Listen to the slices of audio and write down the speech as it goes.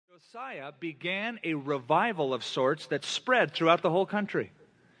Josiah began a revival of sorts that spread throughout the whole country.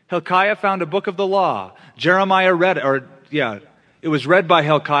 Hilkiah found a book of the law. Jeremiah read it, it was read by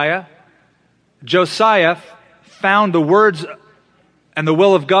Hilkiah. Josiah found the words and the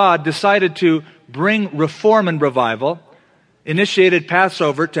will of God, decided to bring reform and revival, initiated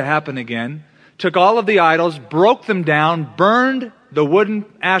Passover to happen again, took all of the idols, broke them down, burned the wooden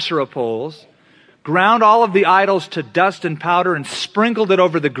Asherah poles, ground all of the idols to dust and powder, and sprinkled it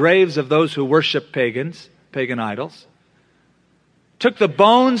over the graves of those who worship pagan idols. Took the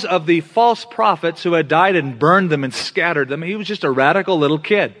bones of the false prophets who had died and burned them and scattered them. He was just a radical little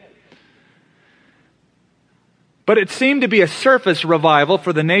kid. But it seemed to be a surface revival,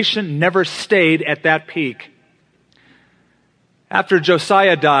 for the nation never stayed at that peak. After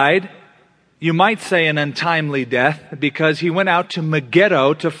Josiah died, you might say an untimely death, because he went out to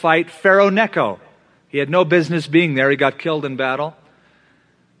Megiddo to fight Pharaoh Necho. He had no business being there. He got killed in battle.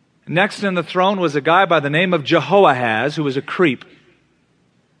 Next in the throne was a guy by the name of Jehoahaz, who was a creep.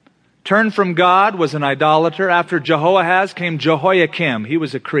 Turned from God, was an idolater. After Jehoahaz came Jehoiakim. He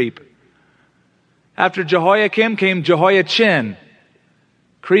was a creep. After Jehoiakim came Jehoiachin,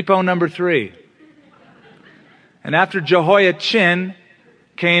 creepo number 3. And after Jehoiachin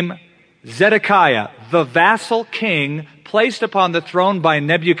came Zedekiah, the vassal king placed upon the throne by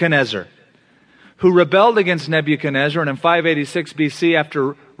Nebuchadnezzar, who rebelled against Nebuchadnezzar, and in 586 BC,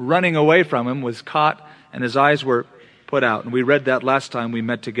 after running away from him, was caught and his eyes were put out. And we read that last time we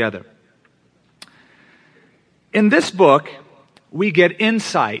met together. In this book, we get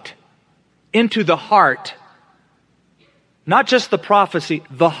insight into the heart, not just the prophecy,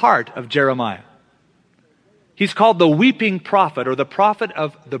 the heart of Jeremiah. He's called the weeping prophet, or the prophet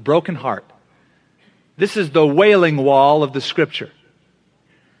of the broken heart. This is the wailing wall of the Scripture,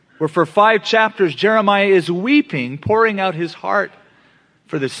 where for 5 chapters Jeremiah is weeping, pouring out his heart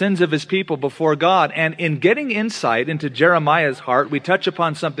for the sins of his people before God. And in getting insight into Jeremiah's heart, we touch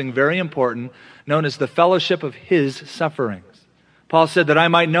upon something very important known as the fellowship of his sufferings. Paul said that I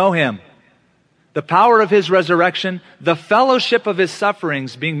might know him, the power of his resurrection, the fellowship of his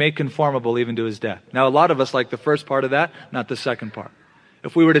sufferings, being made conformable even to his death. Now, a lot of us like the first part of that, not the second part.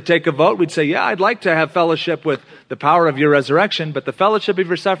 If we were to take a vote, we'd say, yeah, I'd like to have fellowship with the power of your resurrection, but the fellowship of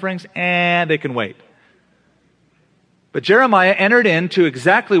your sufferings, they can wait. But Jeremiah entered into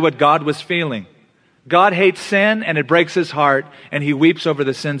exactly what God was feeling. God hates sin, and it breaks his heart, and he weeps over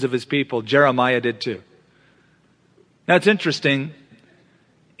the sins of his people. Jeremiah did too. Now, it's interesting.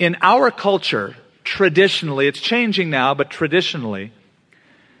 In our culture, traditionally, it's changing now, but traditionally,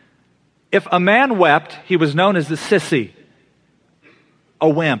 if a man wept, he was known as the sissy, a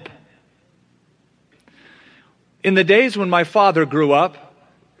wimp. In the days when my father grew up,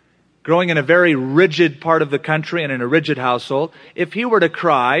 growing in a very rigid part of the country and in a rigid household, if he were to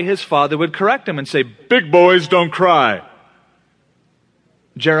cry, his father would correct him and say, "Big boys don't cry."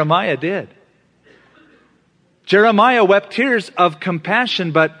 Jeremiah did. Jeremiah wept tears of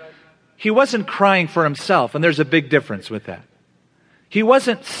compassion, but he wasn't crying for himself, and there's a big difference with that. He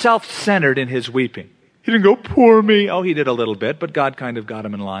wasn't self-centered in his weeping. He didn't go, "Poor me." Oh, he did a little bit, but God kind of got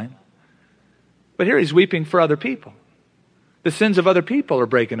him in line. But here he's weeping for other people. The sins of other people are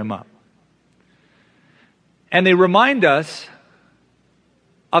breaking him up. And they remind us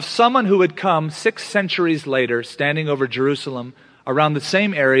of someone who had come 6 centuries later, standing over Jerusalem, around the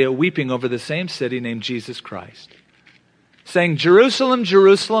same area, weeping over the same city, named Jesus Christ, saying, "Jerusalem,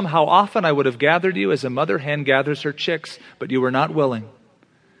 Jerusalem, how often I would have gathered you as a mother hen gathers her chicks, but you were not willing.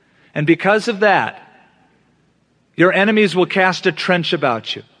 And because of that, your enemies will cast a trench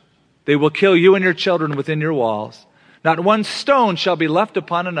about you. They will kill you and your children within your walls. Not one stone shall be left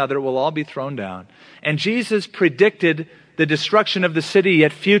upon another. It will all be thrown down." And Jesus predicted the destruction of the city,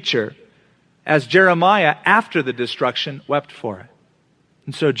 yet future, as Jeremiah, after the destruction, wept for it.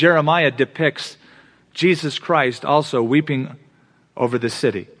 And so Jeremiah depicts Jesus Christ also weeping over the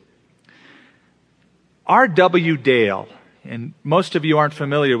city. R.W. Dale, and most of you aren't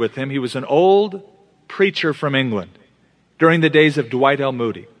familiar with him, he was an old preacher from England during the days of Dwight L.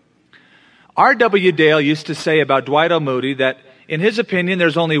 Moody. R.W. Dale used to say about Dwight L. Moody that, in his opinion,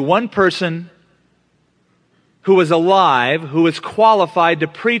 there's only one person who was alive who was qualified to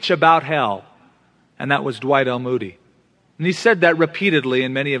preach about hell, and that was Dwight L. Moody. And he said that repeatedly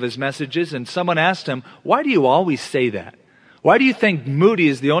in many of his messages, and someone asked him, "Why do you always say that? Why do you think Moody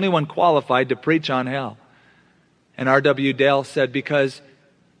is the only one qualified to preach on hell?" And R.W. Dale said, because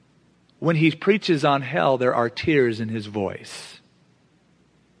when he preaches on hell, there are tears in his voice.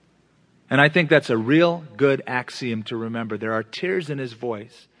 And I think that's a real good axiom to remember. There are tears in his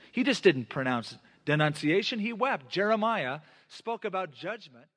voice. He just didn't pronounce denunciation. He wept. Jeremiah spoke about judgment.